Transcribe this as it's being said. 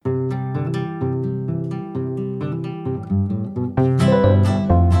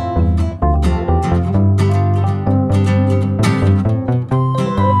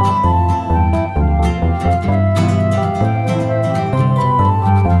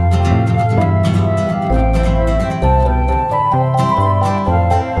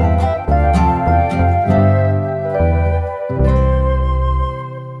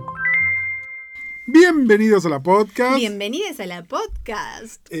Bienvenidos a la podcast. Bienvenidos a la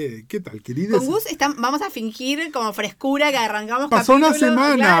podcast. ¿Qué tal, queridos? Con Gus vamos a fingir como frescura que arrancamos Pasó capítulos. una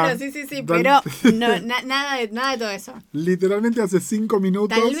semana. Claro, sí, pero no, nada de todo eso. Literalmente hace 5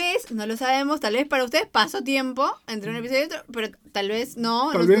 minutos. Tal vez, no lo sabemos, tal vez para ustedes pasó tiempo entre un episodio y otro, pero tal vez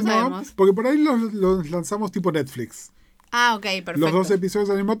no, Tal vez no no, sabemos. porque por ahí los lanzamos tipo Netflix. Ah, ok, perfecto. Los 2 episodios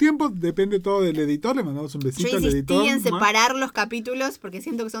al mismo tiempo, depende todo del editor, le mandamos un besito Yo al editor. insistí en separar los capítulos porque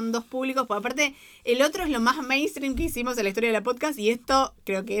siento que son dos públicos, porque aparte el otro es lo más mainstream que hicimos en la historia de la podcast y esto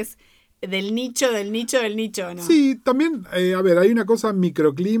creo que es del nicho, ¿no? Sí, también, a ver, hay una cosa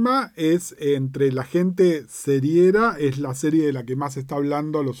microclima, es entre la gente seriera, es la serie de la que más se está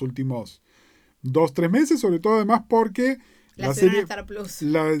hablando los últimos 2-3 meses, sobre todo además porque La serie Star Plus.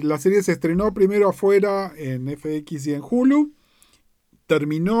 La serie se estrenó primero afuera en FX y en Hulu,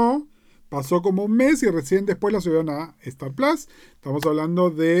 terminó, pasó como un mes y recién después la subieron a Star Plus. Estamos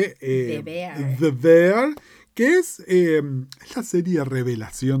hablando de The Bear, que es la serie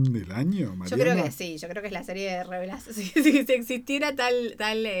revelación del año, Mariana. Yo creo que sí, yo creo que es la serie de revelación. Si existiera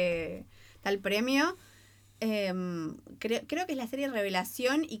tal premio, creo que es la serie de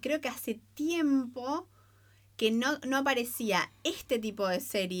revelación y creo que hace tiempo que no aparecía este tipo de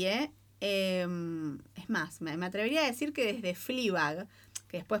serie. Es más, me atrevería a decir que desde Fleabag,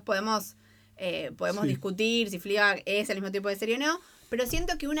 que después podemos Sí. discutir si Fleabag es el mismo tipo de serie o no, pero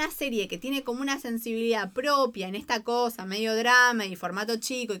siento que una serie que tiene como una sensibilidad propia en esta cosa, medio drama y formato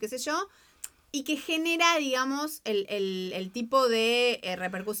chico y qué sé yo, y que genera, digamos, el tipo de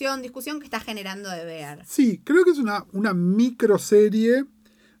repercusión, discusión que está generando The Bear. Sí, creo que es una microserie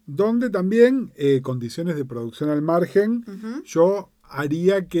donde también condiciones de producción al margen. Uh-huh. Yo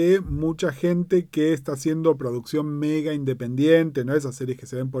haría que mucha gente que está haciendo producción mega independiente, ¿no? Esas series que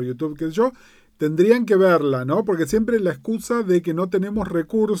se ven por YouTube, qué sé yo, tendrían que verla, ¿no? Porque siempre la excusa de que no tenemos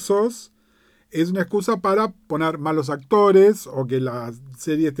recursos es una excusa para poner malos actores o que la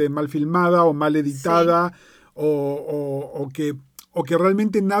serie esté mal filmada o mal editada, sí. o que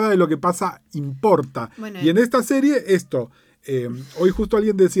realmente nada de lo que pasa importa. Bueno, y en esta serie esto... hoy justo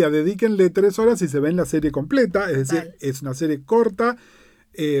alguien decía, dedíquenle 3 horas y se ven la serie completa, es decir, es una serie corta,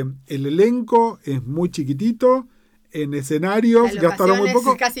 el elenco es muy chiquitito, en escenarios gastaron muy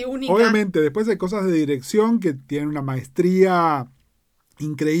poco, es casi única. Obviamente después hay cosas de dirección que tienen una maestría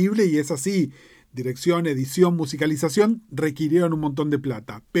increíble y es así, dirección, edición, musicalización requirieron un montón de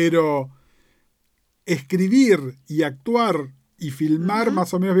plata, pero escribir y actuar y filmar uh-huh.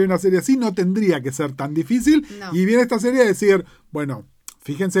 más o menos bien una serie así no tendría que ser tan difícil. No. Y viene esta serie a decir, bueno,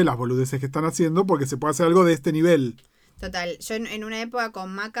 fíjense las boludeces que están haciendo porque se puede hacer algo de este nivel. Total, yo en una época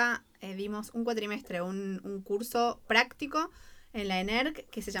con Maca dimos un cuatrimestre, un curso práctico en la ENERC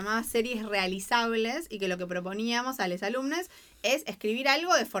que se llamaba Series Realizables y que lo que proponíamos a los alumnos es escribir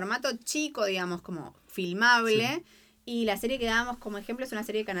algo de formato chico, digamos, como filmable. Sí. Y la serie que dábamos como ejemplo es una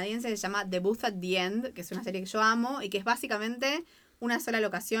serie canadiense que se llama The Booth at the End, que es una serie que yo amo y que es básicamente una sola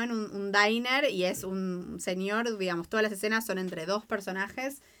locación, un diner, y es un señor, digamos, todas las escenas son entre 2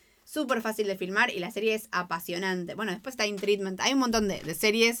 personajes, súper fácil de filmar y la serie es apasionante. Bueno, después está In Treatment, hay un montón de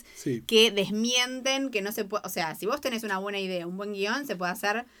series sí. que desmienten que no se puede, o sea, si vos tenés una buena idea, un buen guión, se puede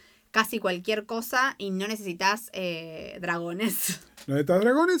hacer casi cualquier cosa y no necesitas dragones. No necesitas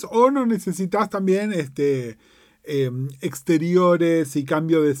dragones o no necesitas también exteriores y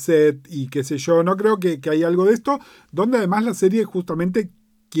cambio de set y qué sé yo. No creo que hay algo de esto, donde además la serie justamente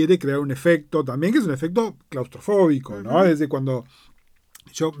quiere crear un efecto también, que es un efecto claustrofóbico, ¿no? Uh-huh. Desde cuando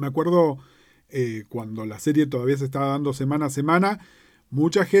yo me acuerdo cuando la serie todavía se estaba dando semana a semana,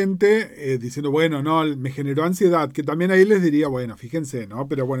 mucha gente diciendo, bueno, no, me generó ansiedad, que también ahí les diría, bueno, fíjense, ¿no?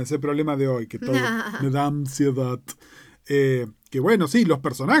 Pero bueno, ese problema de hoy, que todo me da ansiedad. Que bueno, sí, los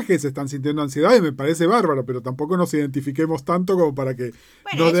personajes están sintiendo ansiedad y me parece bárbaro, pero tampoco nos identifiquemos tanto como para que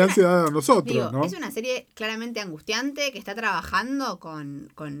nos dé ansiedad a nosotros, digo, ¿no? Es una serie claramente angustiante que está trabajando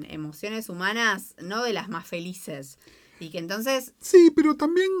con emociones humanas no de las más felices. Y que entonces... Sí, pero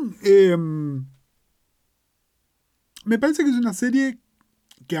también me parece que es una serie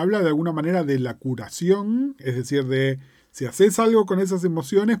que habla de alguna manera de la curación, es decir, de si haces algo con esas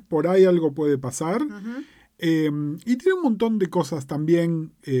emociones, por ahí algo puede pasar. Uh-huh. Y tiene un montón de cosas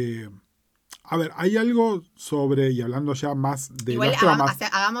también. A ver, hay algo sobre, y hablando ya más de igual las tramas.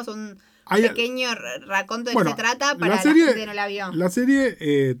 Hagamos un pequeño raconto de qué se trata para la serie, gente que no la vio. La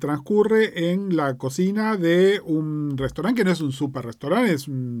serie transcurre en la cocina de un restaurante, que no es un super restaurante, es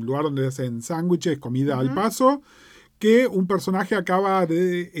un lugar donde hacen sándwiches, comida al paso, que un personaje acaba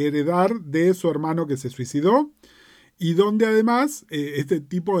de heredar de su hermano que se suicidó, y donde además este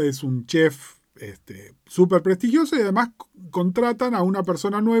tipo es un chef súper prestigioso y además contratan a una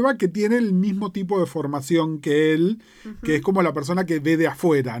persona nueva que tiene el mismo tipo de formación que él, que es como la persona que ve de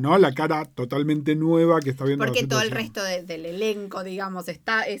afuera, ¿no? La cara totalmente nueva que está viendo. Porque todo el resto del elenco, digamos,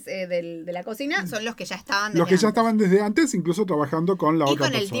 de la cocina, son los que ya estaban desde Los que ya antes. estaban desde antes, incluso trabajando con la Y otra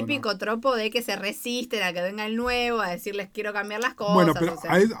con persona. el típico tropo de que se resisten a que venga el nuevo, a decirles quiero cambiar las cosas. Bueno, pero o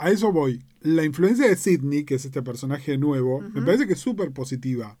sea. a eso voy. La influencia de Sydney, que es este personaje nuevo, me parece que es súper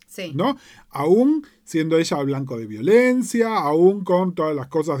positiva. Sí. ¿No? Aún siendo ella blanco de violencia, aún con todas las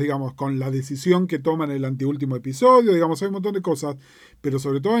cosas, digamos, con la decisión que toma en el anteúltimo episodio, digamos, hay un montón de cosas, pero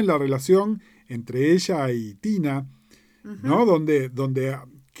sobre todo en la relación entre ella y Tina, ¿no? Donde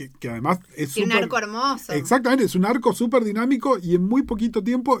que además es Tiene un arco hermoso. Exactamente, es un arco súper dinámico y en muy poquito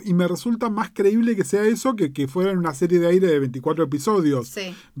tiempo, y me resulta más creíble que sea eso que fuera en una serie de aire de 24 episodios,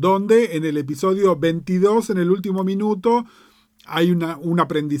 Sí. donde en el episodio 22, en el último minuto, hay un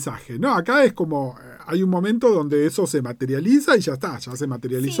aprendizaje, ¿no? Acá es como, hay un momento donde eso se materializa y ya está, ya se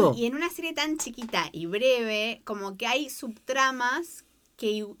materializó. Sí, y en una serie tan chiquita y breve, como que hay subtramas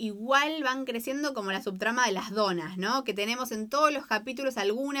que igual van creciendo como la subtrama de las donas, ¿no? Que tenemos en todos los capítulos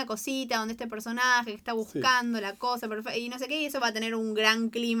alguna cosita donde este personaje está buscando la cosa perfecta y no sé qué, y eso va a tener un gran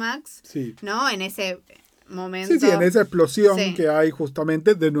clímax, ¿no? En ese momento. Sí, en esa explosión Sí. que hay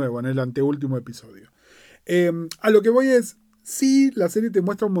justamente, de nuevo, en el anteúltimo episodio. A lo que voy es, sí, la serie te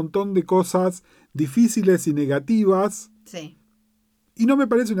muestra un montón de cosas difíciles y negativas, Sí. y no me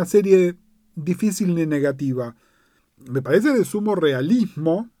parece una serie difícil ni negativa. Me parece de sumo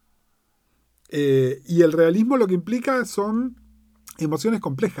realismo, y el realismo lo que implica son emociones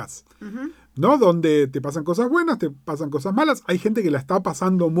complejas, ¿no? Donde te pasan cosas buenas, te pasan cosas malas. Hay gente que la está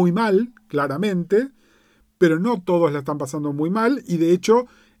pasando muy mal, claramente, pero no todos la están pasando muy mal, y de hecho,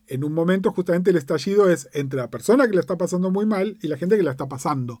 en un momento justamente el estallido es entre la persona que la está pasando muy mal y la gente que la está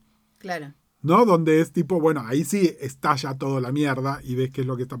pasando. Claro. ¿No? Donde es tipo, bueno, ahí sí estalla toda la mierda y ves qué es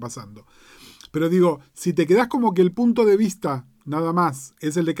lo que está pasando. Pero digo, si te quedás como que el punto de vista nada más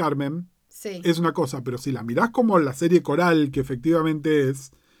es el de Carmen, Sí. es una cosa, pero si la mirás como la serie coral que efectivamente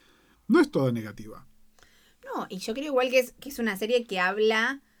es, no es toda negativa. No, y yo creo igual que es una serie que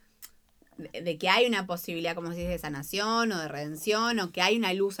habla de que hay una posibilidad, como si de sanación o de redención, o que hay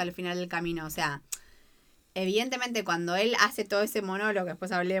una luz al final del camino. O sea, evidentemente cuando él hace todo ese monólogo,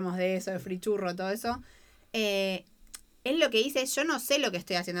 después hablemos de eso, de frichurro, todo eso, él lo que dice es, yo no sé lo que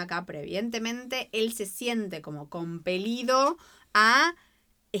estoy haciendo acá, pero evidentemente él se siente como compelido a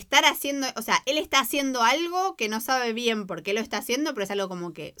estar haciendo, o sea, él está haciendo algo que no sabe bien por qué lo está haciendo, pero es algo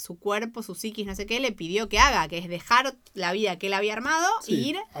como que su cuerpo, su psiquis, no sé qué, le pidió que haga, que es dejar la vida que él había armado e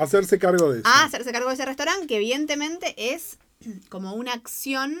ir hacerse cargo de eso. a hacerse cargo de ese restaurante, que evidentemente es como una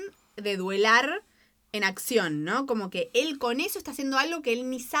acción de duelar en acción, ¿no? Como que él con eso está haciendo algo que él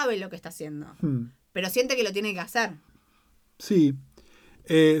ni sabe lo que está haciendo, pero siente que lo tiene que hacer. Sí.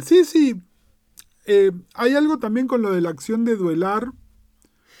 Sí. Hay algo también con lo de la acción de duelar,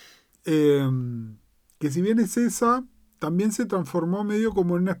 que si bien es esa, también se transformó medio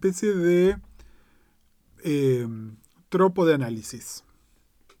como en una especie de tropo de análisis.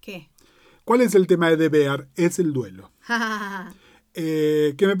 ¿Qué? ¿Cuál es el tema de The Bear? Es el duelo.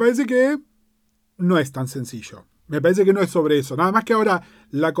 Que me parece que no es tan sencillo. Me parece que no es sobre eso. Nada más que ahora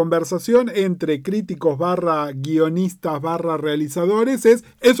la conversación entre críticos / guionistas / realizadores es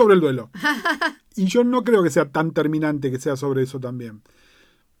sobre el duelo. Y yo no creo que sea tan terminante que sea sobre eso también.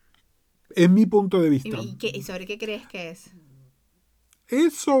 Es mi punto de vista. ¿Y sobre qué crees que es?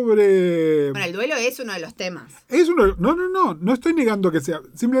 Es sobre... Bueno, el duelo es uno de los temas. No estoy negando que sea.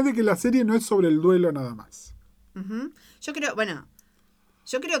 Simplemente que la serie no es sobre el duelo nada más. Yo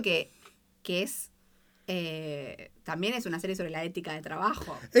creo que es... también es una serie sobre la ética de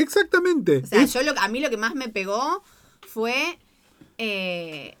trabajo. Exactamente. O sea, a mí lo que más me pegó fue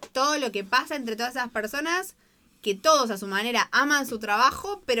todo lo que pasa entre todas esas personas, que todos a su manera aman su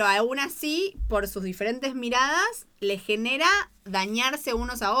trabajo, pero aún así, por sus diferentes miradas, les genera dañarse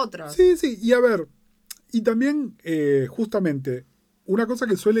unos a otros. Sí, y a ver, y también justamente una cosa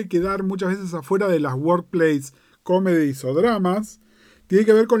que suele quedar muchas veces afuera de las workplace comedies o dramas, tiene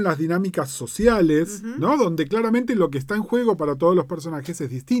que ver con las dinámicas sociales, ¿no? Donde claramente lo que está en juego para todos los personajes es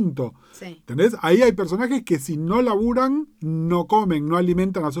distinto. Sí. ¿Entendés? Ahí hay personajes que si no laburan, no comen, no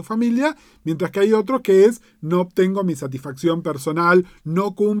alimentan a su familia, mientras que hay otros que es, no obtengo mi satisfacción personal,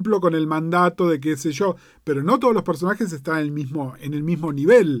 no cumplo con el mandato de qué sé yo. Pero no todos los personajes están en el mismo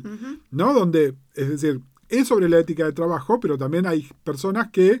nivel, ¿no? Donde, es decir, es sobre la ética de trabajo, pero también hay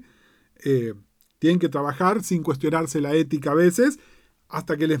personas que tienen que trabajar sin cuestionarse la ética a veces,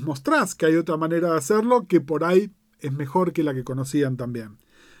 hasta que les mostrás que hay otra manera de hacerlo que por ahí es mejor que la que conocían también.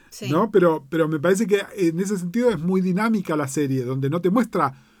 Sí. ¿no? Pero me parece que en ese sentido es muy dinámica la serie, donde no te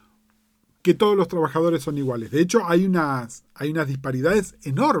muestra que todos los trabajadores son iguales. De hecho, hay unas disparidades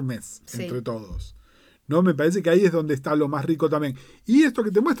enormes Sí. entre todos. ¿No? Me parece que ahí es donde está lo más rico también. Y esto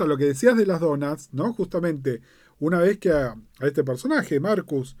que te muestra, lo que decías de las donas, ¿no? Justamente, una vez que a este personaje,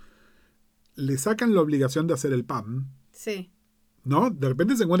 Marcus, le sacan la obligación de hacer el pan, Sí. ¿no? De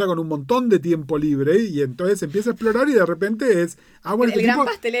repente se encuentra con un montón de tiempo libre y entonces empieza a explorar y de repente es... bueno, El gran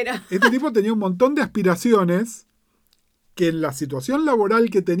pastelero. este tipo tenía un montón de aspiraciones que en la situación laboral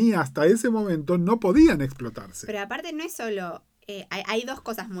que tenía hasta ese momento no podían explotarse. Pero aparte no es solo... hay dos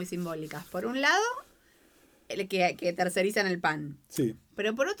cosas muy simbólicas. Por un lado, el que tercerizan el pan. Sí.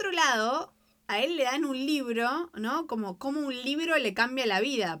 Pero por otro lado, a él le dan un libro, ¿no? Como un libro le cambia la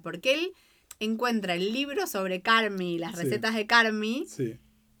vida. Porque él encuentra el libro sobre Carmy, las Sí. recetas de Carmy, Sí.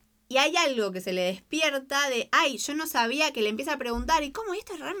 y hay algo que se le despierta de, ay, yo no sabía, que le empieza a preguntar, ¿y cómo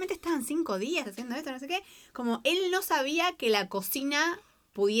esto realmente estaban 5 días haciendo esto, no sé qué? Como él no sabía que la cocina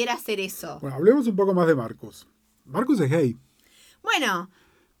pudiera hacer eso. Bueno, hablemos un poco más de Marcus. Marcus es gay. Bueno,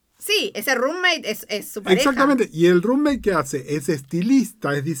 sí, ese roommate es su pareja. Exactamente. Y el roommate, ¿qué hace? Es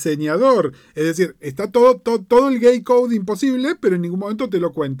estilista, es diseñador. Es decir, está todo el gay code imposible, pero en ningún momento te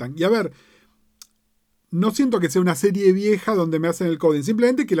lo cuentan. Y a ver, no siento que sea una serie vieja donde me hacen el coding.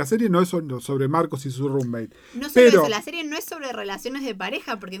 Simplemente que la serie no es sobre Marcos y su roommate. No solo Pero eso, la serie no es sobre relaciones de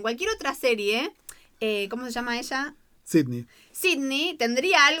pareja, porque en cualquier otra serie, ¿cómo se llama ella? Sydney. Sydney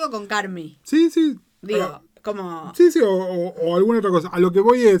tendría algo con Carmy. Sí, sí. Digo, como... Sí, sí, o alguna otra cosa. A lo que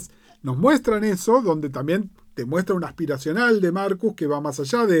voy es, nos muestran eso, donde también te muestra un aspiracional de Marcus que va más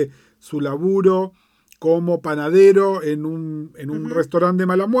allá de su laburo como panadero en un restaurante de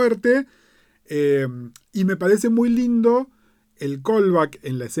mala muerte. Y me parece muy lindo el callback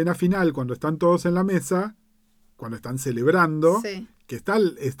en la escena final, cuando están todos en la mesa, cuando están celebrando, Sí, que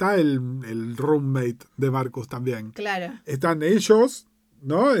está el roommate de Marcus también. claro. Están ellos,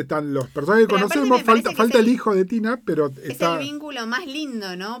 ¿no? Están los personajes que Pero aparte conocemos, me parece que falta es el hijo de Tina, pero Es está el vínculo más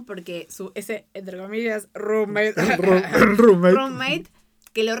lindo, ¿no? Porque ese, entre comillas, roommate, el roommate. roommate,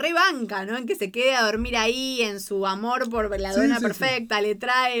 que lo rebanca, ¿no? En que se quede a dormir ahí, en su amor por la Sí, dona sí, perfecta, le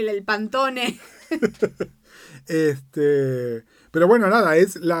trae el pantone. Pero bueno, nada,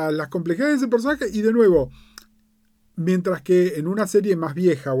 es las complejidades de ese personaje. Y de nuevo, mientras que en una serie más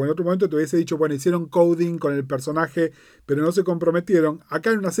vieja o en otro momento te hubiese dicho, bueno, hicieron coding con el personaje, pero no se comprometieron, acá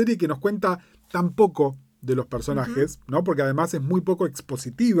hay una serie que nos cuenta tan poco de los personajes, ¿no? Porque además es muy poco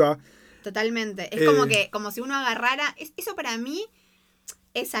expositiva. Totalmente. Es como si uno agarrara... Eso para mí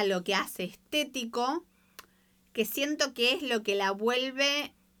es a lo que hace estético, que siento que es lo que la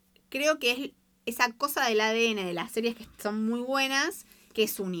vuelve... Creo que es esa cosa del ADN de las series que son muy buenas, que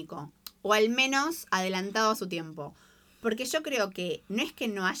es único. O al menos adelantado a su tiempo. Porque yo creo que no es que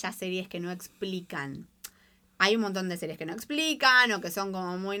no haya series que no explican. Hay un montón de series que no explican o que son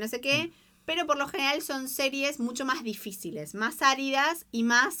como muy no sé qué. Pero por lo general son series mucho más difíciles, más áridas y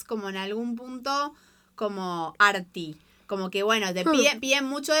más como en algún punto como arty. Como que bueno, te piden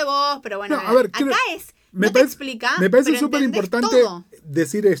mucho de vos, pero bueno, No, a ver, acá me te parece- explica. Me parece pero súper entendés importante todo.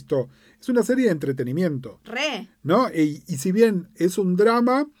 decir esto. Es una serie de entretenimiento, Re. ¿no? Y si bien es un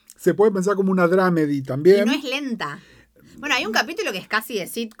drama, se puede pensar como una dramedy también. Y no es lenta. Bueno, hay un capítulo que es casi de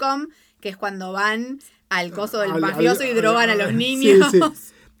sitcom, que es cuando van al coso del mafioso y drogan a los niños. Sí,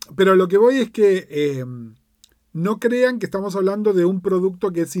 sí. Pero lo que voy es que no crean que estamos hablando de un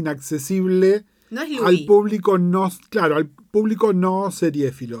producto que es inaccesible No es al Louis. público al público no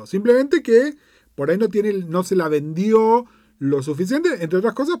seriéfilo. Simplemente que por ahí no se la vendió lo suficiente, entre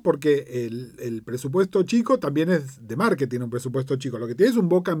otras cosas porque el presupuesto chico también es de marketing, un presupuesto chico. Lo que tiene es un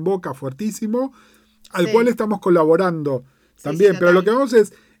boca en boca fuertísimo al Sí. cual estamos colaborando también. sí, Pero lo total. que vamos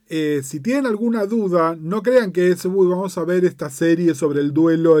es, si tienen alguna duda, no crean que es, vamos a ver esta serie sobre el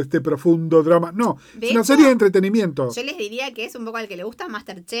duelo, este profundo drama. No, De es una hecho, serie de entretenimiento. Yo les diría que es un poco al que le gusta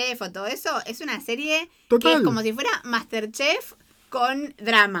Masterchef o todo eso. Es una serie Total. que es como si fuera Masterchef con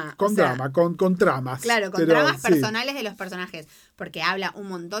drama. Con O sea, drama, con tramas. Claro, con Pero, dramas sí. personales de los personajes. Porque habla un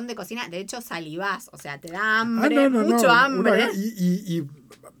montón de cocina. De hecho, salivás. O sea, te da hambre, mucho hambre. Y,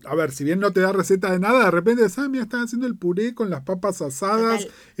 a ver, si bien no te da receta de nada, de repente mira, están haciendo el puré con las papas asadas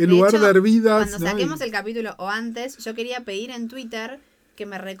Total. en De lugar hecho, de hervidas. Cuando ¿no? saquemos el capítulo o antes, yo quería pedir en Twitter que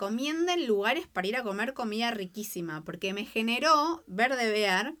me recomienden lugares para ir a comer comida riquísima. Porque me generó, ver de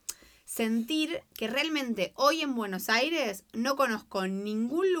ver, sentir que realmente hoy en Buenos Aires no conozco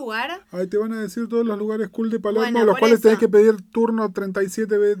ningún lugar. Ahí te van a decir todos los lugares cool de Palermo, Bueno, los por cuales eso. tenés que pedir turno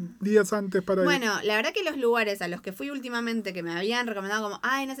 37 días antes para ir. Bueno, la verdad que los lugares a los que fui últimamente que me habían recomendado como,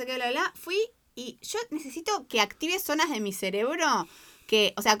 ay, no sé qué, bla, bla, fui y yo necesito que active zonas de mi cerebro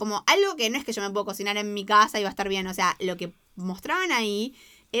que, o sea, como algo que no es que yo me puedo cocinar en mi casa y va a estar bien, o sea, lo que mostraban ahí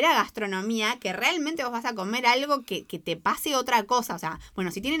era gastronomía, que realmente vos vas a comer algo que te pase otra cosa. O sea, bueno,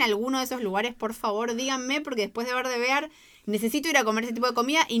 si tienen alguno de esos lugares, por favor, díganme, porque después de ver de Bear, necesito ir a comer ese tipo de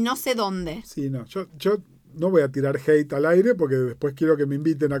comida y no sé dónde. Sí, no, yo no voy a tirar hate al aire porque después quiero que me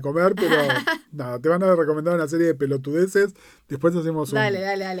inviten a comer, pero nada, te van a recomendar una serie de pelotudeces, después hacemos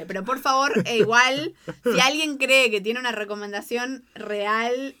Dale. Pero por favor, igual, si alguien cree que tiene una recomendación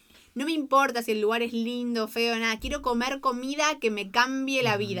real, no me importa si el lugar es lindo, feo, nada. Quiero comer comida que me cambie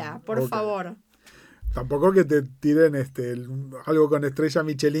la vida, por favor. Tampoco que te tiren algo con estrella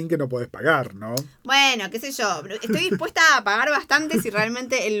Michelin que no podés pagar, ¿no? Bueno, qué sé yo. Estoy dispuesta a pagar bastante si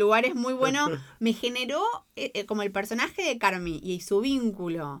realmente el lugar es muy bueno. Me generó como el personaje de Carmy y su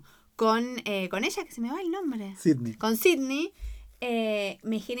vínculo con ella, que se me va el nombre. Sydney. Con Sydney.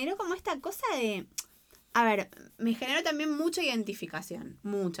 Me generó como esta cosa de... A ver, me generó también mucha identificación.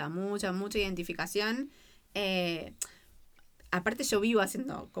 Mucha identificación. Aparte yo vivo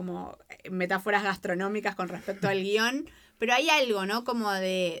haciendo como metáforas gastronómicas con respecto al guión, pero hay algo, ¿no? Como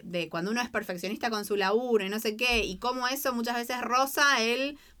de cuando uno es perfeccionista con su laburo y no sé qué, y cómo eso muchas veces roza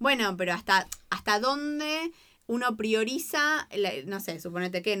bueno, pero hasta dónde uno prioriza, no sé,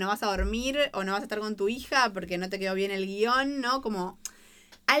 suponete que no vas a dormir o no vas a estar con tu hija porque no te quedó bien el guión, ¿no? Como...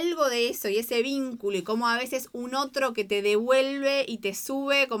 algo de eso y ese vínculo y cómo a veces un otro que te devuelve y te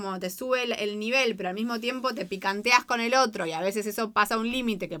sube, como te sube el nivel, pero al mismo tiempo te picanteas con el otro y a veces eso pasa a un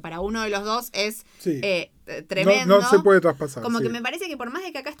límite que para uno de los dos es tremendo. No se puede traspasar. Como que me parece que por más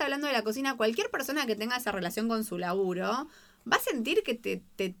de que acá está hablando de la cocina, cualquier persona que tenga esa relación con su laburo va a sentir que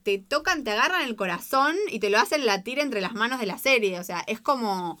te tocan, te agarran el corazón y te lo hacen latir entre las manos de la serie. O sea, es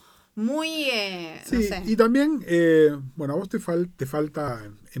como... muy, sí, no sé. Y también, bueno, a vos te falta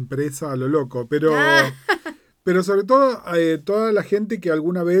empresa a lo loco, pero sobre todo toda la gente que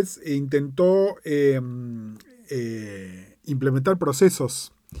alguna vez intentó implementar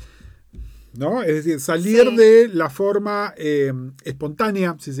procesos, ¿no? Es decir, salir de la forma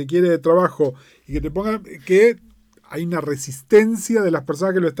espontánea, si se quiere, de trabajo, y que te pongan que hay una resistencia de las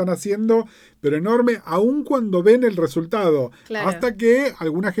personas que lo están haciendo, pero enorme, aun cuando ven el resultado. Claro. Hasta que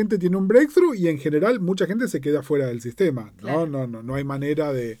alguna gente tiene un breakthrough y en general mucha gente se queda fuera del sistema. ¿No? Claro. No hay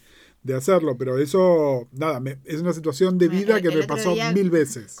manera de hacerlo, pero eso, nada, es una situación de vida que me pasó 1000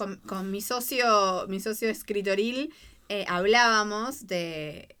 veces. Con mi socio escritoril hablábamos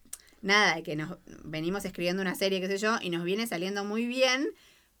de que nos venimos escribiendo una serie, qué sé yo, y nos viene saliendo muy bien,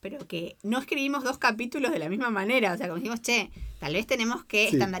 pero que no escribimos 2 capítulos de la misma manera. O sea, como dijimos, tal vez tenemos que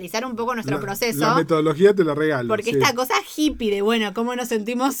estandarizar un poco nuestro proceso. La metodología te la regalo. Porque esta cosa hippie de, bueno, ¿cómo nos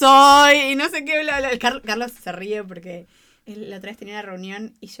sentimos hoy? Y no sé qué, bla, bla. Carlos se ríe porque él la otra vez tenía una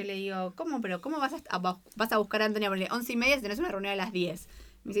reunión y yo le digo, ¿cómo vas a buscar a Antonia? Porque 11:30 si tenés una reunión a las 10.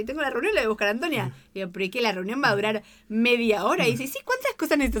 Me dice, tengo la reunión, la voy a buscar a Antonia. Le digo, pero ¿y qué? ¿La reunión va a durar media hora? Y dice, sí, ¿cuántas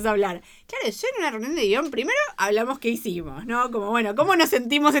cosas necesitas hablar? Claro, yo en una reunión de guión, primero hablamos qué hicimos, ¿no? Como, bueno, ¿cómo nos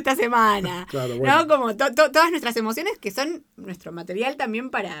sentimos esta semana? Claro, bueno. ¿No? Como todas nuestras emociones que son nuestro material también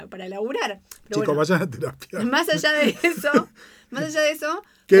para laburar. Pero chicos, vayan a terapia. Más allá de eso,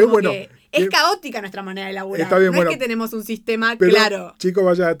 qué bueno. Es caótica nuestra manera de laburar. Está bien, no bueno, es que tenemos un sistema pero, claro. Chicos,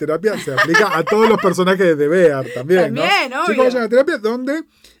 vayan a terapia, se aplica a todos los personajes de Bear también, ¿no? Obvio. Chicos, vayan a terapia, ¿dónde?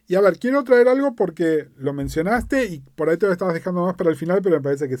 Y a ver, quiero traer algo porque lo mencionaste y por ahí te lo estabas dejando más para el final, pero me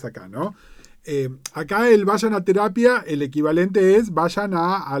parece que es acá, ¿no? Acá el vayan a terapia, el equivalente es vayan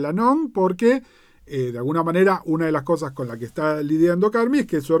a Al-Anon, porque de alguna manera una de las cosas con la que está lidiando Carmy es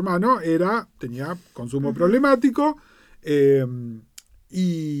que su hermano tenía consumo problemático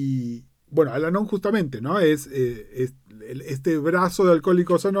y bueno, Al-Anon justamente, ¿no? Es este brazo de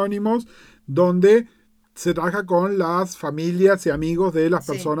Alcohólicos Anónimos donde se trabaja con las familias y amigos de las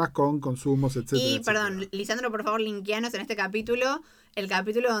personas con consumos, etcétera. Y, perdón, Lisandro, por favor, linkeanos en este capítulo, el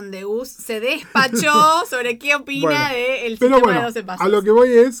capítulo donde Gus se despachó sobre qué opina del sistema de 12 pasos. A lo que voy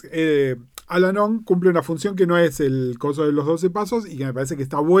es, Al-Anon cumple una función que no es el coso de los 12 pasos y que me parece que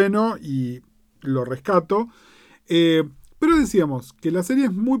está bueno y lo rescato. Pero decíamos que la serie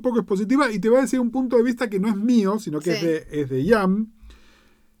es muy poco expositiva y te voy a decir un punto de vista que no es mío, sino que es de Yam,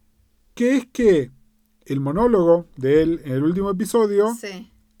 que es que el monólogo de él en el último episodio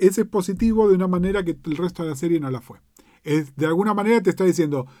es expositivo de una manera que el resto de la serie no la fue. De alguna manera te está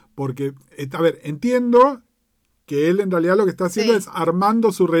diciendo, porque, a ver, entiendo que él en realidad lo que está haciendo es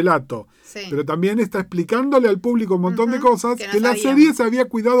armando su relato, pero también está explicándole al público un montón de cosas que la serie se había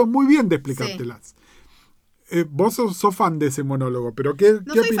cuidado muy bien de explicártelas. Vos sos fan de ese monólogo, pero ¿qué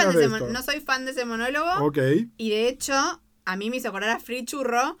opinas de esto? No soy fan de ese monólogo. Okay. Y de hecho, a mí me hizo acordar a Free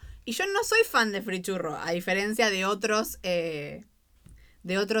Churro. Y yo no soy fan de Free Churro, a diferencia de otros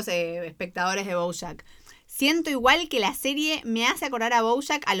de otros espectadores de BoJack. Siento igual que la serie me hace acordar a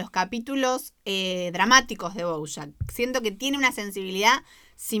BoJack a los capítulos dramáticos de BoJack. Siento que tiene una sensibilidad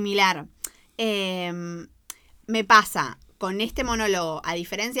similar. Me pasa con este monólogo, a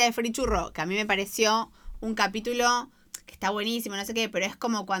diferencia de Frichurro, que a mí me pareció un capítulo que está buenísimo, no sé qué, pero es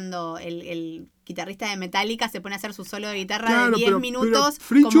como cuando el guitarrista de Metallica se pone a hacer su solo de guitarra de 10 minutos. Pero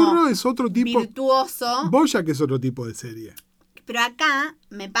Frichurro es otro tipo. Virtuoso. BoJack es otro tipo de serie. Pero acá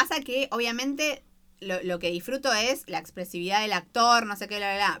me pasa que, obviamente, lo que disfruto es la expresividad del actor, no sé qué,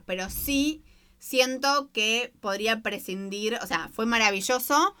 pero sí siento que podría prescindir, o sea, fue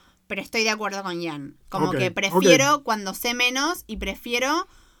maravilloso, pero estoy de acuerdo con Ian. Como que prefiero cuando sé menos y prefiero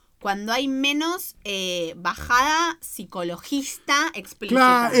cuando hay menos bajada psicologista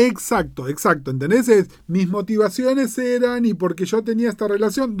explícita. Claro, exacto, ¿entendés? Mis motivaciones eran y porque yo tenía esta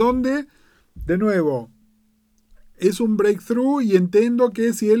relación donde, de nuevo, es un breakthrough y entiendo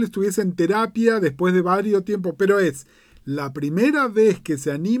que si él estuviese en terapia después de varios tiempos, pero es la primera vez que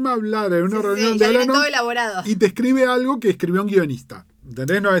se anima a hablar en una reunión de Al-Anon todo elaborado. Y te escribe algo que escribió un guionista.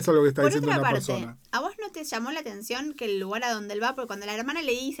 ¿Entendés? No es algo que está diciendo una parte, persona. ¿A vos no te llamó la atención que el lugar a donde él va? Porque cuando la hermana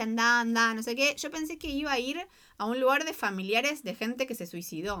le dice anda, no sé qué, yo pensé que iba a ir a un lugar de familiares de gente que se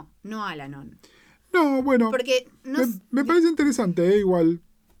suicidó, no a Al-Anon. No, bueno. Porque me parece interesante, igual.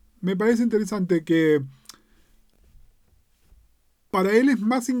 Me parece interesante que para él es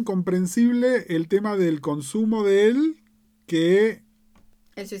más incomprensible el tema del consumo de él que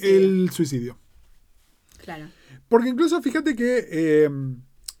el suicidio. Claro. Porque incluso fíjate que,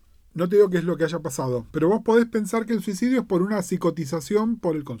 no te digo qué es lo que haya pasado, pero vos podés pensar que el suicidio es por una psicotización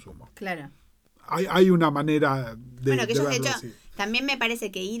por el consumo. Claro. Hay una manera de bueno, que ellos, de hecho, así. También me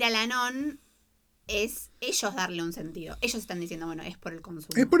parece que ir al Anon es ellos darle un sentido. Ellos están diciendo, bueno, es por el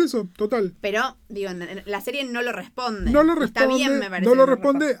consumo. Es por eso, total. Pero, digo, la serie no lo responde. No lo responde. Está bien, me parece. No lo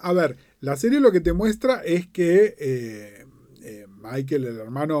responde. A ver, la serie lo que te muestra es que Michael, el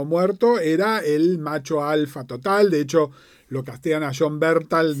hermano muerto, era el macho alfa total. De hecho, lo castean a John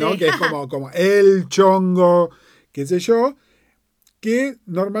Bertal, ¿no? Sí. Que es como el chongo, qué sé yo. Que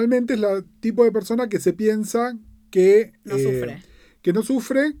normalmente es el tipo de persona que se piensa que no sufre. Que no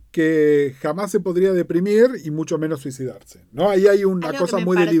sufre, que jamás se podría deprimir y mucho menos suicidarse, ¿no? Ahí hay una algo cosa que me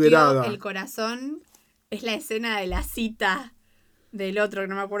muy deliberada. El corazón es la escena de la cita del otro, que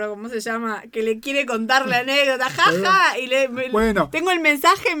no me acuerdo cómo se llama, que le quiere contar la anécdota, jaja, y tengo el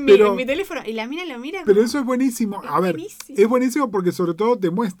mensaje en mi teléfono, y la mina lo mira. Pero eso es buenísimo. Es buenísimo porque sobre todo te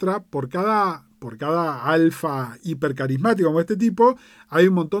muestra por cada alfa hipercarismático como este tipo, hay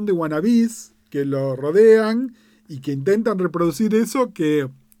un montón de wannabes que lo rodean y que intentan reproducir eso que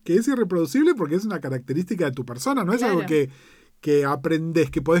es irreproducible porque es una característica de tu persona, no es algo que aprendes,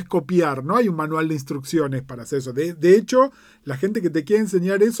 que podés copiar, no hay un manual de instrucciones para hacer eso. De hecho, la gente que te quiere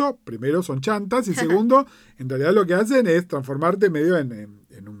enseñar eso, primero son chantas y segundo, en realidad lo que hacen es transformarte medio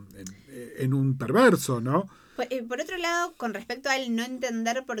en un perverso, ¿no? Por otro lado, con respecto a él no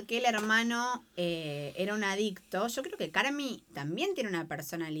entender por qué el hermano era un adicto, yo creo que Carmy también tiene una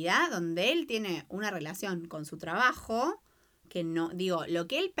personalidad donde él tiene una relación con su trabajo, que no, digo, lo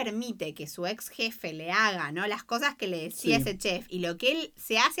que él permite que su ex jefe le haga, ¿no? Las cosas que le decía ese chef y lo que él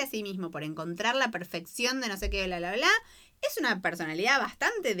se hace a sí mismo por encontrar la perfección de no sé qué, bla, bla, bla, es una personalidad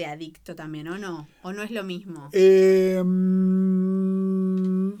bastante de adicto también, ¿o no? ¿O no es lo mismo? Te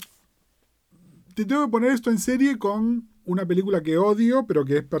tengo que poner esto en serie con una película que odio, pero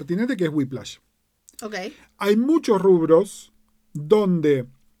que es pertinente, que es Whiplash. Okay. Hay muchos rubros donde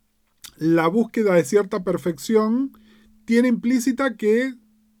la búsqueda de cierta perfección tiene implícita que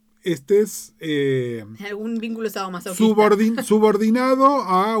estés algún vínculo sadomasoquista subordinado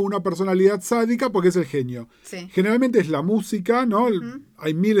a una personalidad sádica porque es el genio. Sí. Generalmente es la música, ¿no? Uh-huh.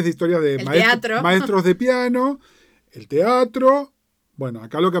 Hay miles de historias de maestros de piano, el teatro. Bueno,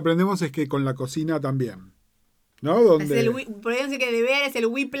 acá lo que aprendemos es que con la cocina también, ¿no? Donde podríamos decir que DeVere es el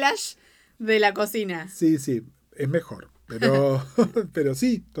Whiplash de la cocina. Sí, es mejor. Pero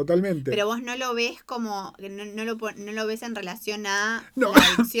sí, totalmente. Pero vos no lo ves como, no lo ves en relación a la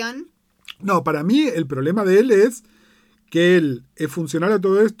adicción. No, para mí el problema de él es que él es funcional a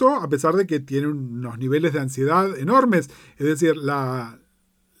todo esto a pesar de que tiene unos niveles de ansiedad enormes. Es decir,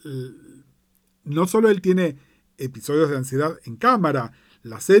 no solo él tiene episodios de ansiedad en cámara,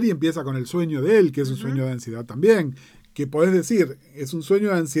 la serie empieza con el sueño de él, que es un sueño de ansiedad también. Que podés decir, es un sueño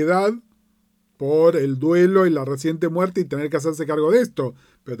de ansiedad por el duelo y la reciente muerte y tener que hacerse cargo de esto.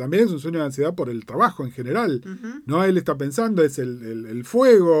 Pero también es un sueño de ansiedad por el trabajo en general. Uh-huh. ¿No? Él está pensando, es el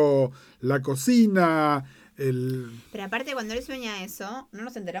fuego, la cocina, Pero aparte cuando él sueña eso, no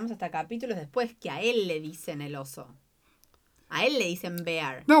nos enteramos hasta capítulos después que a él le dicen el oso. A él le dicen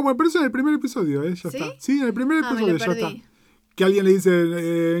Bear. No, bueno, pero eso en el primer episodio, ya ¿Sí? está. Sí, en el primer Me episodio lo ya perdí. está. Que alguien le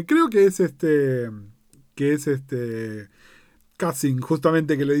dice, creo que es Cassin,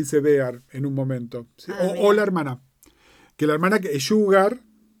 justamente, que le dice Bear en un momento. ¿Sí? Ah, O mirá. la hermana. Que la hermana que es Sugar,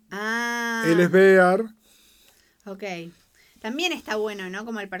 Ah. él es Bear. Ok. También está bueno, ¿no?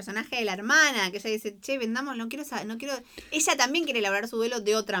 Como el personaje de la hermana, que ella dice, che, vendamos, no quiero... Ella también quiere elaborar su duelo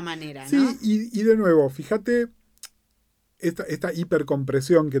de otra manera, ¿no? Sí, y de nuevo, fíjate esta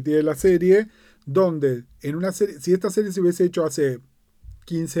hipercompresión que tiene la serie, donde en una serie, si esta serie se hubiese hecho hace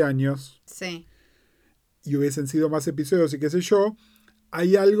 15 años Sí. y hubiesen sido más episodios y qué sé yo,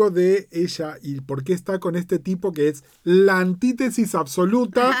 hay algo de ella y por qué está con este tipo que es la antítesis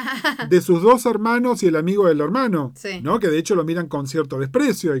absoluta de sus dos hermanos y el amigo del hermano, Sí. ¿no? Que de hecho lo miran con cierto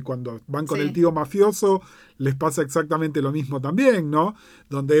desprecio y cuando van con Sí. el tío mafioso les pasa exactamente lo mismo también, ¿no?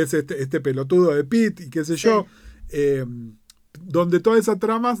 Donde es este pelotudo de Pete y qué sé Sí. yo, donde toda esa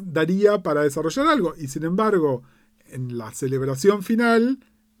trama daría para desarrollar algo y sin embargo en la celebración final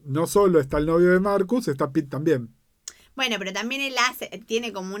no solo está el novio de Marcus, está Pete también. Bueno, pero también él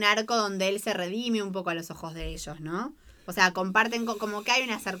tiene como un arco donde él se redime un poco a los ojos de ellos, ¿no? O sea, comparten como que hay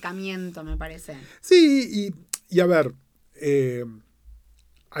un acercamiento, me parece. Sí, y a ver,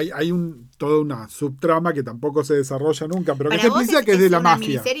 hay toda una subtrama que tampoco se desarrolla nunca, pero que Para te vos explica que es de la una mafia.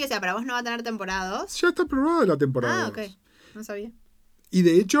 miniserie, o sea, para vos no va a tener temporada 2. Ya está probada la temporada. Ah, ok. 2. No sabía. Y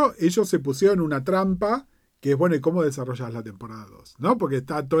de hecho, ellos se pusieron una trampa que es, bueno, ¿y cómo desarrollas la temporada 2? ¿No? Porque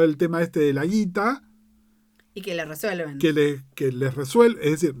está todo el tema de la guita Y que lo resuelven. que les resuelve,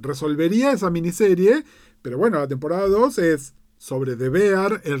 es decir, resolvería esa miniserie, pero bueno, la temporada 2 es sobre The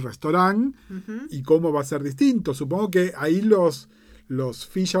Bear, el restaurante, Ujú. y cómo va a ser distinto. Supongo que ahí los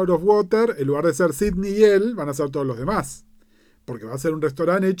Fish Out of Water, en lugar de ser Sidney y él, van a ser todos los demás. Porque va a ser un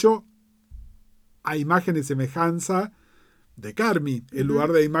restaurante hecho a imagen y semejanza de Carmi, en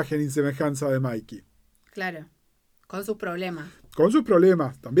lugar de imagen y semejanza de Mikey. Claro. Con sus problemas. Con sus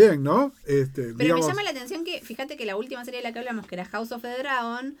problemas también, ¿no? Pero digamos, me llama la atención que, fíjate que la última serie de la que hablamos, que era House of the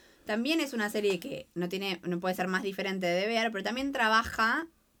Dragon, también es una serie que no puede ser más diferente de Bear, pero también trabaja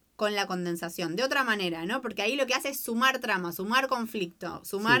con la condensación, de otra manera, ¿no? Porque ahí lo que hace es sumar trama, sumar conflicto,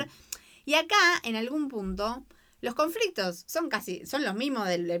 sumar... Sí. Y acá, en algún punto, los conflictos son los mismos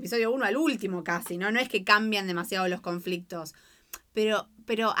del episodio 1 al último casi, ¿no? No es que cambian demasiado los conflictos.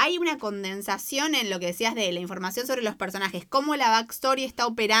 Pero hay una condensación en lo que decías de la información sobre los personajes, cómo la backstory está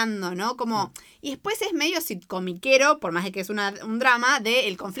operando, ¿no? Como, y después es medio sitcomiquero, por más de que es un drama,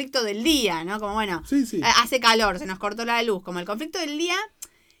 del conflicto del día, ¿no? Como, bueno, Sí. Hace calor, se nos cortó la luz, como el conflicto del día,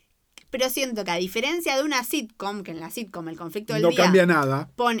 pero siento que a diferencia de una sitcom, que en la sitcom el conflicto del No día... cambia nada.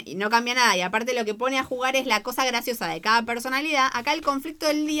 No cambia nada, y aparte lo que pone a jugar es la cosa graciosa de cada personalidad. Acá el conflicto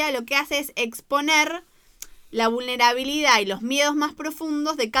del día lo que hace es exponer la vulnerabilidad y los miedos más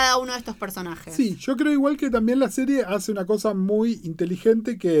profundos de cada uno de estos personajes. Sí, yo creo igual que también la serie hace una cosa muy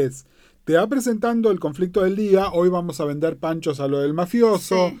inteligente que es, te va presentando el conflicto del día, hoy vamos a vender panchos a lo del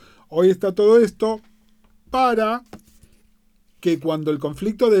mafioso, Sí. hoy está todo esto, para que cuando el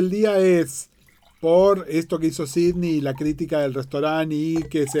conflicto del día es por esto que hizo Sidney y la crítica del restaurante y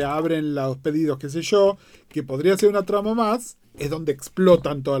que se abren los pedidos, qué sé yo, que podría ser una trama más, es donde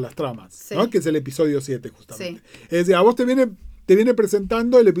explotan todas las tramas, Sí. ¿no? Que es el episodio 7 justamente. Sí. Es decir, a vos te viene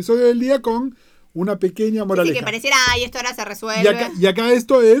presentando el episodio del día con una pequeña Sí, moraleja. que pareciera, ay, esto ahora se resuelve. Y acá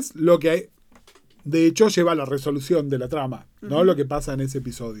esto es lo que de hecho lleva a la resolución de la trama, ¿no? Lo que pasa en ese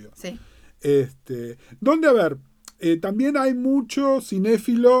episodio. Sí. Donde, a ver, también hay mucho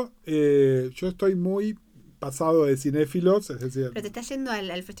cinéfilo. Yo estoy muy pasado de cinéfilos, es decir... Pero te estás yendo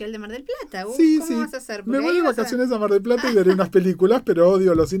al Festival de Mar del Plata. Sí, ¿Cómo sí. vas a hacer? Me Porque voy ahí de vas a- vacaciones a Mar del Plata y veré unas películas, pero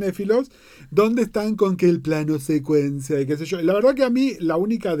odio a los cinéfilos, donde están con que el plano secuencia y qué sé yo. La verdad que a mí la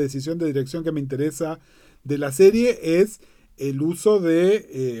única decisión de dirección que me interesa de la serie es el uso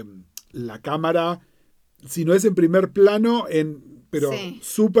de la cámara, si no es en primer plano, pero Sí.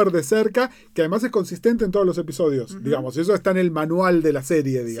 súper de cerca, que además es consistente en todos los episodios, digamos. Eso está en el manual de la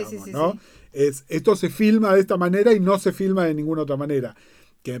serie, digamos, sí, ¿no? sí. Esto se filma de esta manera y no se filma de ninguna otra manera.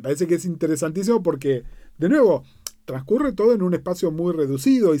 Que me parece que es interesantísimo porque, de nuevo, transcurre todo en un espacio muy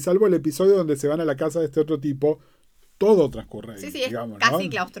reducido y salvo el episodio donde se van a la casa de este otro tipo, todo transcurre ahí, Sí, sí, es digamos, casi ¿no?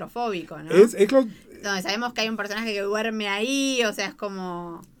 claustrofóbico, ¿no? Donde sabemos que hay un personaje que duerme ahí, o sea, es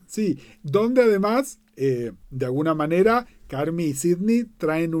como... Sí, donde además, de alguna manera, Carmi y Sidney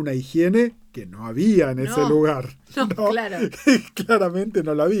traen una higiene que no había en ese lugar. No, claro. Claramente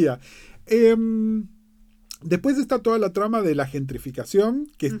no la había. Después está toda la trama de la gentrificación,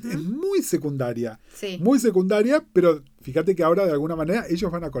 que es muy secundaria. Sí. Muy secundaria, pero fíjate que ahora de alguna manera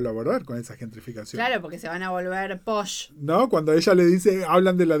ellos van a colaborar con esa gentrificación. Claro, porque se van a volver posh. ¿No? Cuando ella le dice,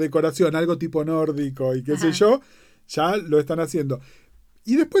 hablan de la decoración, algo tipo nórdico y qué sé yo, ya lo están haciendo.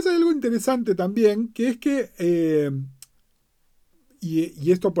 Y después hay algo interesante también, que es que,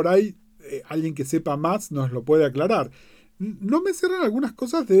 y esto por ahí, alguien que sepa más nos lo puede aclarar. No me cierran algunas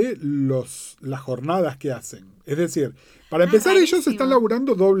cosas de las jornadas que hacen. Es decir, para empezar, ellos están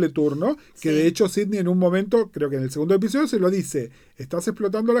laburando doble turno, que de hecho Sidney en un momento, creo que en el segundo episodio se lo dice, estás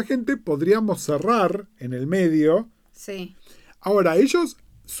explotando a la gente, podríamos cerrar en el medio. Sí. Ahora, ellos,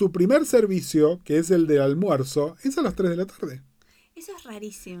 su primer servicio, que es el del almuerzo, es a las 3 de la tarde. Eso es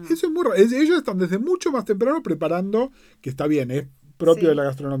rarísimo. Eso es muy raro. Ellos están desde mucho más temprano preparando, que está bien, es propio de la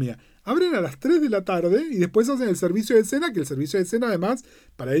gastronomía. Abren a las 3 de la tarde y después hacen el servicio de cena, que el servicio de cena además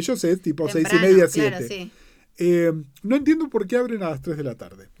para ellos es tipo temprano, 6:30, 7. Claro, sí. No entiendo por qué abren a las 3 de la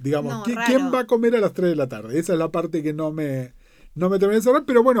tarde. Digamos, ¿quién va a comer a las 3 de la tarde? Esa es la parte que no me termina de cerrar,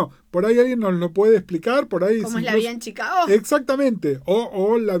 pero bueno, por ahí alguien nos lo puede explicar. Por ahí ¿Cómo es la vida en Chicago? Exactamente.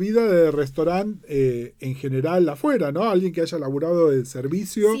 O la vida de restaurante en general afuera, ¿no? Alguien que haya laburado de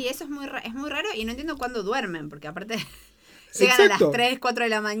servicio. Sí, eso es muy raro y no entiendo cuándo duermen, porque aparte... Llegan a las 3, 4 de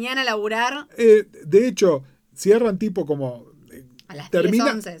la mañana a laburar. De hecho, cierran tipo como... A las 10,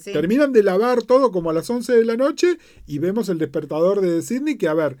 11, sí. Terminan de lavar todo como a las 11 de la noche y vemos el despertador de Sidney que,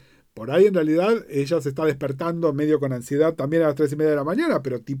 a ver, por ahí en realidad ella se está despertando medio con ansiedad también a las 3:30 de la mañana,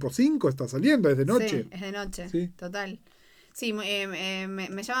 pero tipo 5 está saliendo, es de noche. Sí, es de noche, sí. Total. Sí,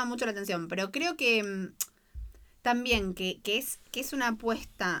 me llama mucho la atención, pero creo que también que es una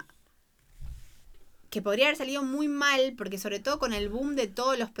apuesta... que podría haber salido muy mal, porque sobre todo con el boom de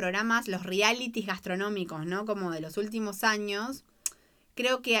todos los programas, los realities gastronómicos, ¿no? Como de los últimos años,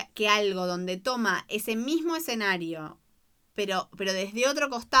 creo que algo donde toma ese mismo escenario, pero desde otro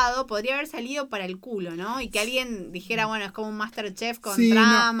costado, podría haber salido para el culo, ¿no? Y que alguien dijera, bueno, es como un MasterChef con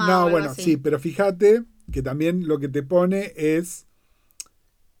trama. No, o algo bueno, así. Sí, pero fíjate que también lo que te pone es...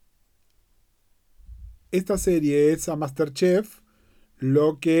 Esta serie es a MasterChef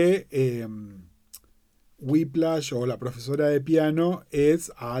lo que... Whiplash o la profesora de piano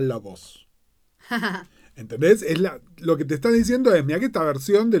es a La Voz. ¿Entendés? Lo que te están diciendo es, mira que esta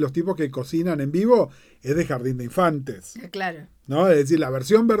versión de los tipos que cocinan en vivo es de Jardín de Infantes. Claro. ¿No? Es decir, la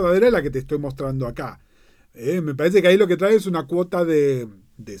versión verdadera es la que te estoy mostrando acá. Me parece que ahí lo que trae es una cuota de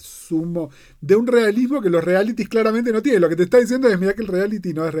sumo, de un realismo que los realities claramente no tienen. Lo que te está diciendo es, mira que el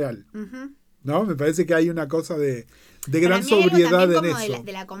reality no es real. Uh-huh. ¿No? Me parece que hay una cosa de gran sobriedad en como eso.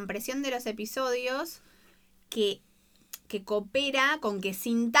 De la compresión de los episodios que coopera con que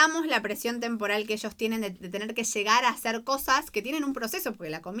sintamos la presión temporal que ellos tienen de tener que llegar a hacer cosas que tienen un proceso, porque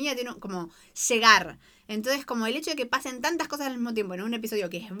la comida tiene como llegar. Entonces, como el hecho de que pasen tantas cosas al mismo tiempo en un episodio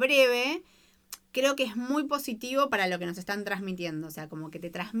que es breve, creo que es muy positivo para lo que nos están transmitiendo. O sea, como que te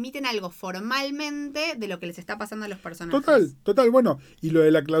transmiten algo formalmente de lo que les está pasando a los personajes. Total. Bueno, y lo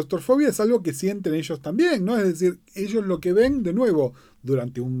de la claustrofobia es algo que sienten ellos también, ¿no? Es decir, ellos lo que ven, de nuevo,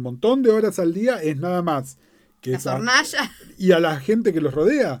 durante un montón de horas al día es nada más que la hornalla. Y a la gente que los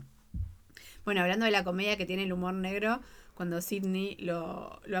rodea. Bueno, hablando de la comedia que tiene el humor negro, cuando Sidney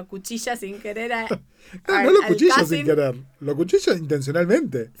lo acuchilla sin querer no lo acuchilla sin querer, lo acuchilla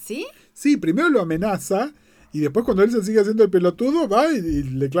intencionalmente. ¿Sí? Sí, primero lo amenaza y después cuando él se sigue haciendo el pelotudo va y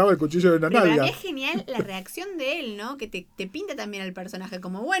le clava el cuchillo en la nalga. Para mí es genial la reacción de él, ¿no? Que te pinta también al personaje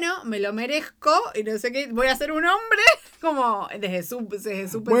como, bueno, me lo merezco y no sé qué, voy a ser un hombre, como desde su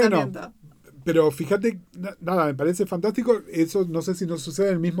pensamiento. Pero fíjate, nada, me parece fantástico. Eso no sé si nos sucede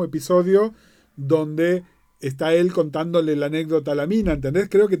en el mismo episodio donde está él contándole la anécdota a la mina, ¿entendés?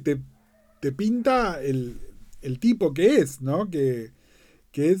 Creo que te pinta el tipo que es, ¿no? Que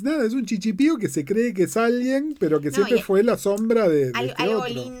es nada, es un chichipío que se cree que es alguien, pero que siempre fue la sombra de algo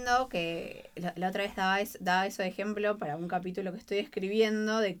otro. Lindo que la otra vez daba eso de ejemplo para un capítulo que estoy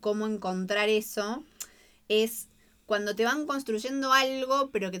escribiendo de cómo encontrar eso, es cuando te van construyendo algo,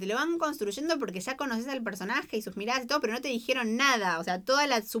 pero que te lo van construyendo porque ya conoces al personaje y sus miradas y todo, pero no te dijeron nada. O sea, toda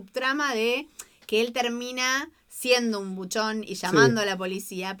la subtrama de que él termina siendo un buchón y llamando a la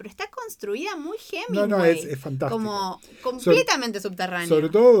policía, pero está construida muy Hemingway. No, es fantástico. Como completamente subterránea. Sobre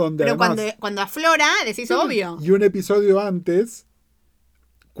todo donde pero además, cuando aflora, decís obvio. Y un episodio antes,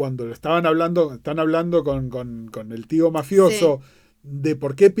 cuando están hablando con el tío mafioso, de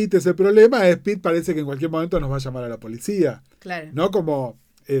por qué Pete es el problema, Pete parece que en cualquier momento nos va a llamar a la policía. Claro. ¿No? Como,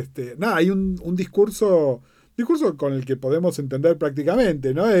 hay un discurso con el que podemos entender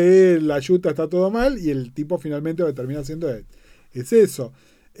prácticamente, ¿no? La yuta está todo mal y el tipo finalmente lo que termina haciendo es eso.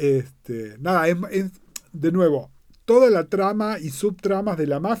 Es de nuevo, toda la trama y subtramas de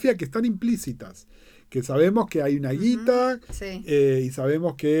la mafia que están implícitas, que sabemos que hay una guita, Sí. y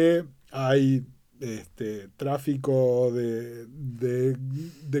sabemos que hay tráfico de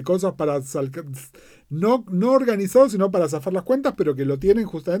cosas para no organizado, sino para zafar las cuentas, pero que lo tienen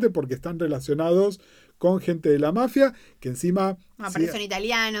justamente porque están relacionados con gente de la mafia, que encima Aparte son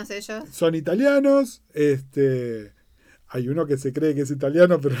italianos ellos. son italianos. Hay uno que se cree que es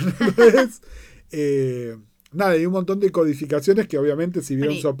italiano, pero no lo es. Nada, hay un montón de codificaciones que obviamente si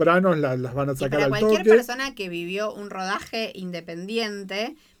vieron Sopranos las van a sacar al toque. Para cualquier persona que vivió un rodaje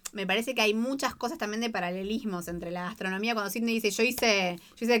independiente, me parece que hay muchas cosas también de paralelismos entre la gastronomía. Cuando Sidney dice, yo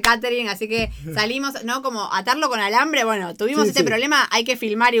hice catering, así que salimos, ¿no? Como atarlo con alambre, bueno, tuvimos ese problema, hay que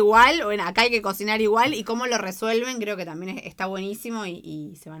filmar igual, bueno, acá hay que cocinar igual, y cómo lo resuelven, creo que también está buenísimo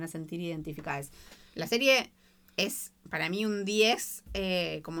y se van a sentir identificadas. La serie es para mí un 10,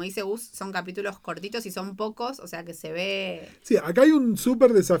 como dice Gus, son capítulos cortitos y son pocos, o sea que se ve... Sí, acá hay un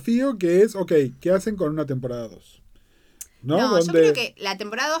súper desafío que es, ok, ¿qué hacen con una temporada 2? No, yo creo que la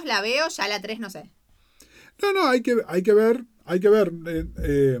temporada 2 la veo, ya la 3 no sé. No, hay que ver.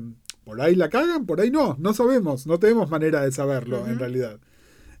 Por ahí la cagan, por ahí no sabemos, no tenemos manera de saberlo en realidad.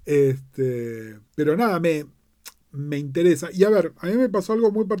 Pero nada, me interesa. Y a ver, a mí me pasó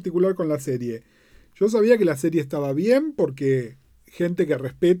algo muy particular con la serie. Yo sabía que la serie estaba bien porque gente que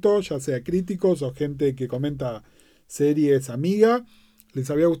respeto, ya sea críticos o gente que comenta series amiga, les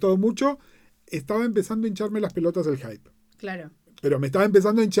había gustado mucho. Estaba empezando a hincharme las pelotas el hype. Claro. Pero me estaba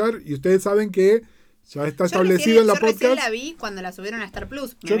empezando a hinchar y ustedes saben que ya está establecido en la podcast. Yo recién la vi cuando la subieron a Star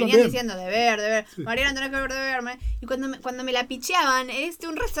Plus. Me venían diciendo de ver. Sí. Mariana, tenés que ver de verme. Y cuando me la picheaban,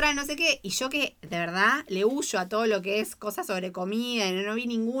 un restaurante, no sé qué. Y yo que de verdad le huyo a todo lo que es cosas sobre comida. Y no vi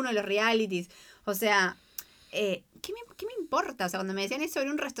ninguno de los realities. O sea, ¿qué me importa? O sea, cuando me decían eso sobre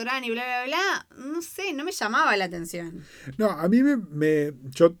un restaurante y bla, bla, bla, no sé, no me llamaba la atención. No, a mí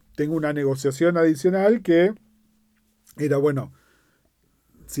yo tengo una negociación adicional que era, bueno,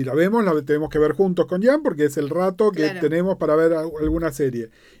 si la vemos, la tenemos que ver juntos con Jan, porque es el rato que tenemos para ver alguna serie.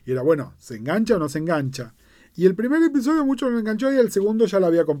 Y era, bueno, ¿se engancha o no se engancha? Y el primer episodio mucho me enganchó y el segundo ya lo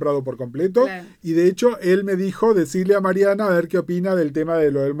había comprado por completo. Claro. Y de hecho, él me dijo decirle a Mariana a ver qué opina del tema de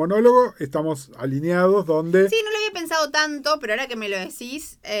lo del monólogo. Estamos alineados donde... Sí, no lo había pensado tanto, pero ahora que me lo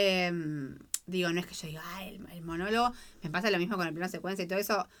decís, digo, no es que yo diga, el monólogo, me pasa lo mismo con el plano secuencia y todo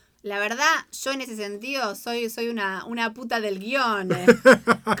eso. La verdad, yo en ese sentido soy una puta del guión.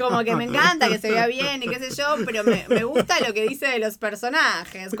 Como que me encanta que se vea bien y qué sé yo, pero me gusta lo que dice de los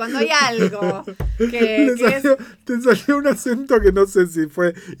personajes. Cuando hay algo Te salió un acento que no sé si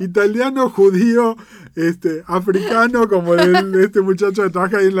fue italiano, judío, africano, como este muchacho que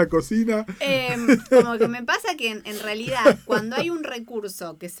trabaja ahí en la cocina. Como que me pasa que en realidad, cuando hay un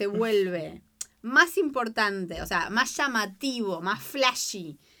recurso que se vuelve más importante, o sea, más llamativo, más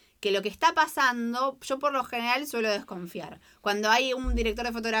flashy, que lo que está pasando, yo por lo general suelo desconfiar. Cuando hay un director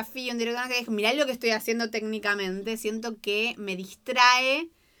de fotografía, un director que dice, mirá lo que estoy haciendo técnicamente, siento que me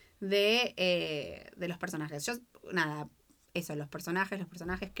distrae de los personajes. Yo, nada, eso, los personajes,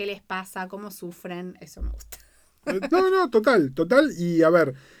 qué les pasa, cómo sufren, eso me gusta. No, total. Y a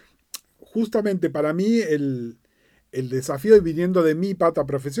ver, justamente para mí el desafío es viniendo de mi pata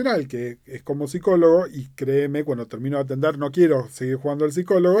profesional, que es como psicólogo, y créeme, cuando termino de atender no quiero seguir jugando al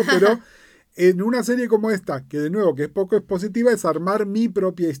psicólogo, pero en una serie como esta, que de nuevo, que es poco expositiva, es armar mi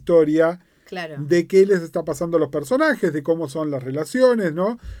propia historia de qué les está pasando a los personajes, de cómo son las relaciones,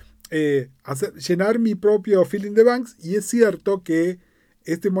 ¿no? Llenar mi propio filling the banks, y es cierto que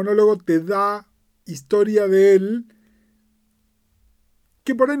este monólogo te da historia de él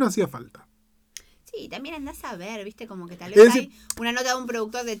que por ahí no hacía falta. Sí, también andás a ver, viste, como que tal vez hay una nota de un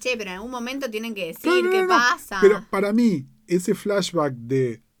productor de pero en algún momento tienen que decir qué pasa. Pero para mí, ese flashback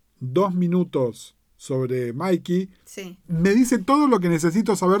de 2 minutos sobre Mikey me dice todo lo que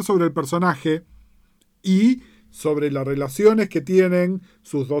necesito saber sobre el personaje y sobre las relaciones que tienen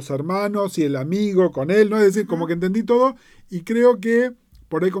sus 2 hermanos y el amigo con él, ¿no? Es decir, como que entendí todo y creo que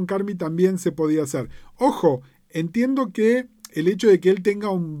por ahí con Carmy también se podía hacer. Ojo, entiendo que el hecho de que él tenga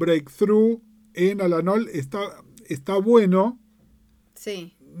un breakthrough en Alanol está bueno.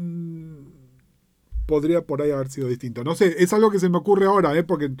 Sí. Podría por ahí haber sido distinto. No sé, es algo que se me ocurre ahora,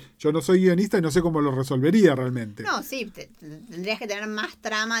 porque yo no soy guionista y no sé cómo lo resolvería realmente. No, sí, tendrías que tener más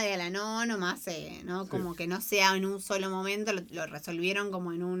trama de Alanol o más, ¿no? Como que no sea en un solo momento, lo resolvieron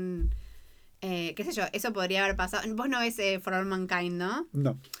como en un... qué sé yo, eso podría haber pasado. Vos no ves For All Mankind, ¿no?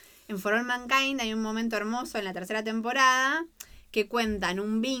 No. En For All Mankind hay un momento hermoso en la 3ª temporada que cuentan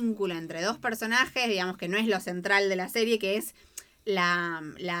un vínculo entre 2 personajes, digamos que no es lo central de la serie, que es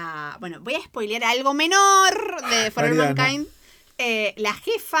bueno, voy a spoilear algo menor de For All Mankind. la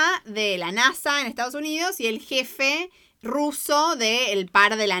jefa de la NASA en Estados Unidos y el jefe ruso del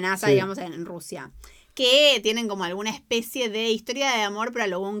par de la NASA, digamos, en Rusia. Que tienen como alguna especie de historia de amor, pero a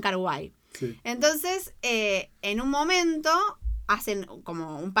lo Wong Kar-wai. Sí. Entonces, en un momento hacen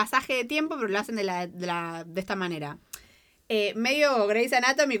como un pasaje de tiempo, pero lo hacen de esta manera. Medio Grey's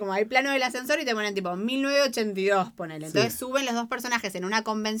Anatomy, como hay plano del ascensor y te ponen tipo 1982, ponele. Entonces suben los dos personajes en una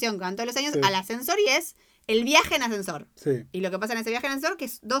convención que van todos los años al ascensor y es el viaje en ascensor. Sí. Y lo que pasa en ese viaje en ascensor que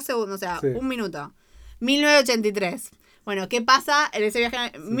es 2 segundos, o sea, un minuto. 1983. Bueno, ¿qué pasa en ese viaje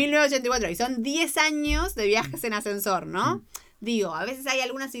en 1984? Y son 10 años de viajes en ascensor, ¿no? Digo, a veces hay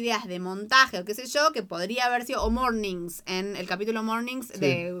algunas ideas de montaje o qué sé yo que podría haber sido, o Mornings, en el capítulo Mornings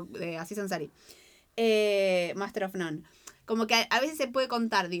de Aziz Ansari. Master of None. Como que a veces se puede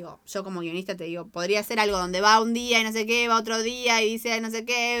contar, digo, yo como guionista te digo, podría ser algo donde va un día y no sé qué, va otro día y dice no sé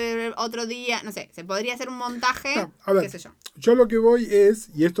qué, otro día, no sé, se podría hacer un montaje, no, a ver, qué sé yo. Yo lo que voy es,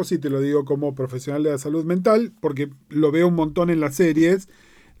 y esto sí te lo digo como profesional de la salud mental, porque lo veo un montón en las series,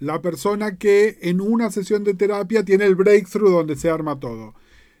 la persona que en una sesión de terapia tiene el breakthrough donde se arma todo.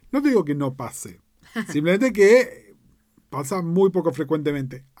 No te digo que no pase, simplemente que pasa muy poco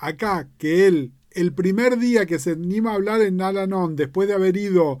frecuentemente. Acá, que él, el primer día que se anima a hablar en Al-Anon, después de haber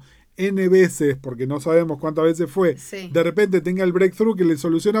ido N veces, porque no sabemos cuántas veces fue, de repente tenga el breakthrough que le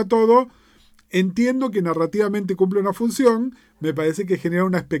soluciona todo, entiendo que narrativamente cumple una función, me parece que genera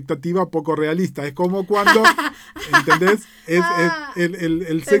una expectativa poco realista. Es como cuando, ¿entendés?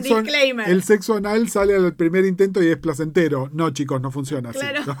 El sexo anal sale al primer intento y es placentero. No, chicos, no funciona así.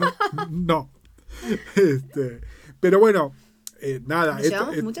 Claro. No. Pero bueno, nada. Nos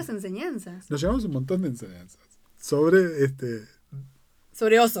llevamos muchas enseñanzas. Nos llevamos un montón de enseñanzas. Sobre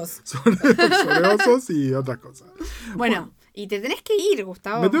osos. Sobre osos y otras cosas. Bueno, y te tenés que ir,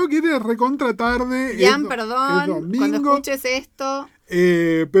 Gustavo. Me tengo que ir de recontra tarde. Jan, perdón, cuando escuches esto.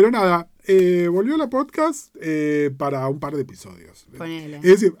 Pero nada, volvió la podcast para un par de episodios. Ponele. Es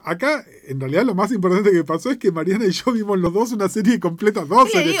decir, acá en realidad lo más importante que pasó es que Mariana y yo vimos los dos una serie completa.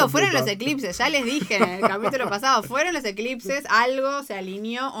 ¿Qué les digo? Fueron los eclipses, ya les dije en el capítulo pasado, fueron los eclipses, algo se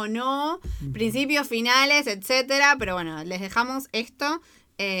alineó o no, principios, finales, etcétera, pero bueno, les dejamos esto.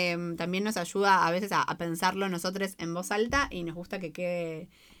 También nos ayuda a veces a pensarlo nosotros en voz alta y nos gusta que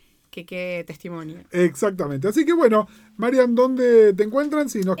quede testimonio. Exactamente. Así que bueno, Marian, ¿dónde te encuentran?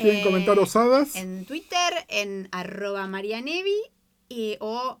 Si nos quieren comentar osadas. En Twitter, en @marianevi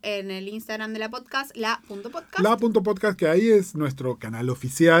o en el Instagram de la podcast, la.podcast. La.podcast, que ahí es nuestro canal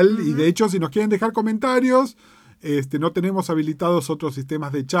oficial. Y de hecho, si nos quieren dejar comentarios, no tenemos habilitados otros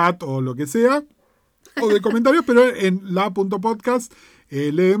sistemas de chat o lo que sea, o de comentarios, pero en la.podcast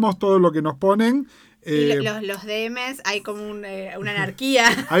leemos todo lo que nos ponen. Y los DMs hay como una anarquía.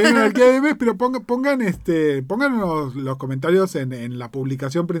 Hay una anarquía de DMs, pero pongan los comentarios en la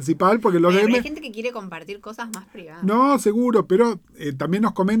publicación principal, porque los DMs... Hay gente que quiere compartir cosas más privadas. No, seguro, pero también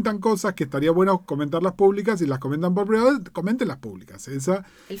nos comentan cosas que estaría bueno comentarlas públicas. Y las comentan por privado, comenten las públicas.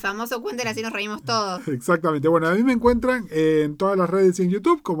 El famoso cuenten así nos reímos todos. Exactamente. Bueno, a mí me encuentran en todas las redes y en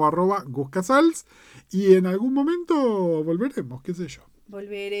YouTube como @GusCasals, y en algún momento volveremos, qué sé yo.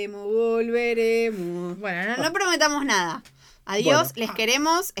 Volveremos. Bueno, no prometamos nada. Adiós, les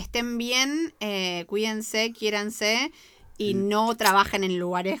queremos, estén bien, cuídense, quiéranse y no trabajen en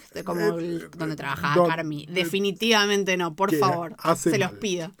lugares como donde trabajaba Carmi. Definitivamente no, por favor. Se los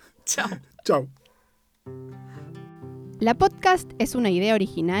pido. Chao. Chao. La podcast es una idea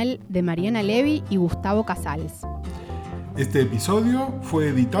original de Mariana Levy y Gustavo Casals. Este episodio fue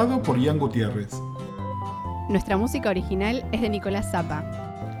editado por Ian Gutiérrez. Nuestra música original es de Nicolás Zappa.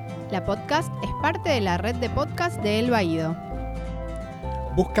 La podcast es parte de la red de podcast de El Baído.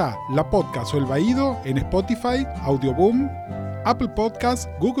 Busca La Podcast o El Baído en Spotify, Audioboom, Apple Podcasts,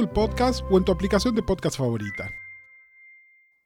 Google Podcasts o en tu aplicación de podcast favorita.